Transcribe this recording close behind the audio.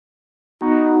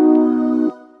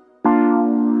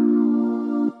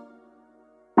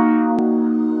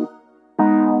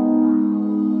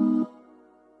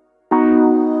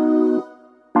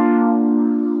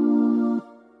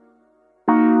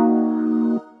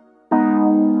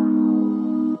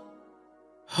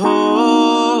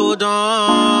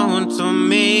hold on to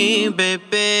me,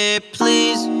 baby,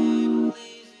 please.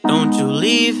 Don't you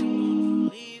leave.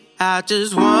 I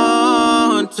just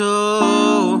want to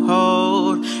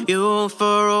hold you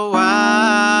for a while.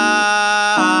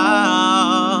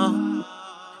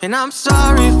 And I'm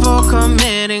sorry for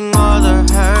committing all the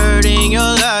hurt in your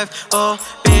life. Oh,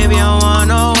 baby, I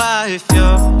wanna wife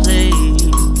your plate.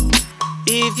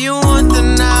 If you want the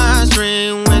nice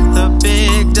ring with the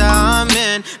big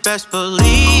diamond, best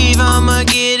believe I'ma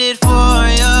get it for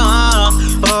you.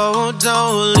 Oh,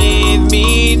 don't leave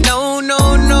me, no,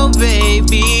 no, no,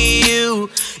 baby.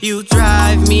 You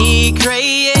drive me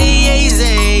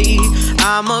crazy.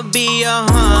 I'ma be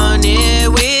 100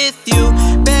 with you,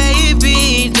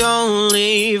 baby. Don't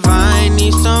leave. I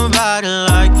need somebody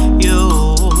like you.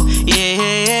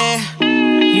 Yeah,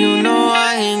 you know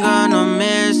I ain't gonna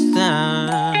miss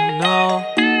that. No,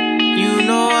 you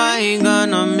know I ain't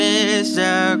gonna miss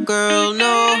that, girl.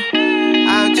 No,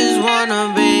 I just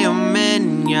wanna be a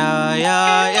man. Yeah,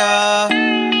 yeah, yeah.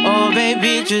 Oh,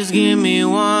 baby, just give me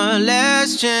one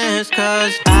last chance,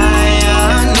 'cause I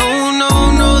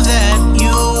know that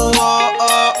you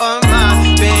are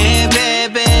my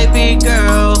baby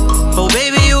girl. Oh,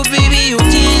 baby, you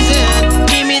teasing.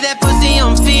 Give me that pussy,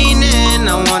 I'm fiending.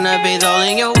 I wanna bathe all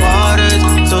in your waters,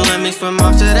 so let me swim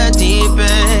off to the deep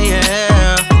end,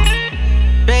 yeah.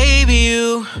 Baby,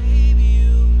 you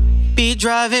be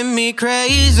driving me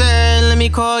crazy. Let me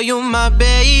call you my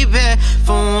baby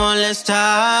for one last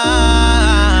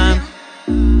time.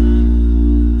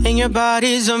 And your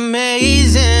body's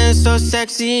amazing, so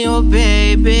sexy, oh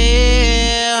baby.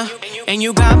 And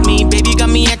you got me, baby, got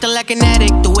me acting like an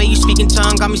addict. The way you speak in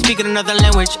tongue got me speaking another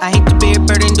language. I hate to be a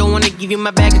burden, don't wanna give you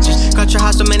my baggages. Cut your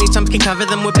house so many times, can cover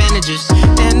them with bandages.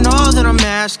 And all that I'm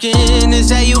asking is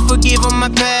that you forgive on my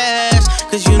past,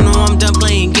 'cause you know I'm done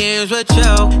playing games with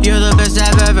you. You're the best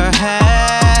I've ever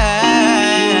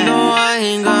had. You know I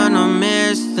ain't gonna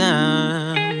miss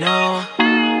them, no.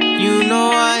 You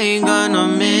know I ain't gonna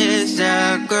miss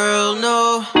that, girl,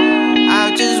 no.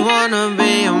 I just wanna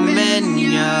be a man,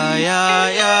 yeah, yeah,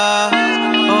 yeah.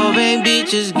 Oh, baby,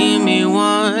 just give me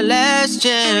one last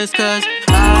chance, 'cause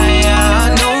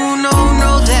I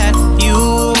know that you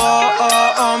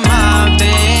are my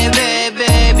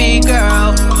baby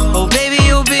girl. Oh, baby,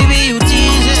 you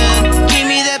teasing. Give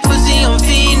me that pussy, I'm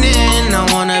fiending. I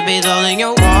wanna bathe all in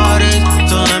your waters,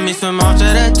 so let me swim off to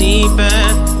the deep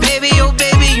end. Baby, oh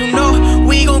baby, you know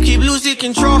we gon' keep losing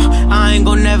control. I ain't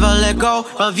gon' never let go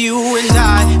of you, and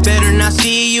I better not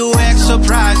see you act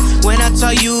surprised when I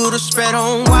tell you to spread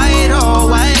on white,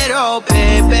 oh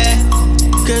baby.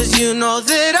 'Cause you know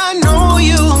that I know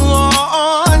you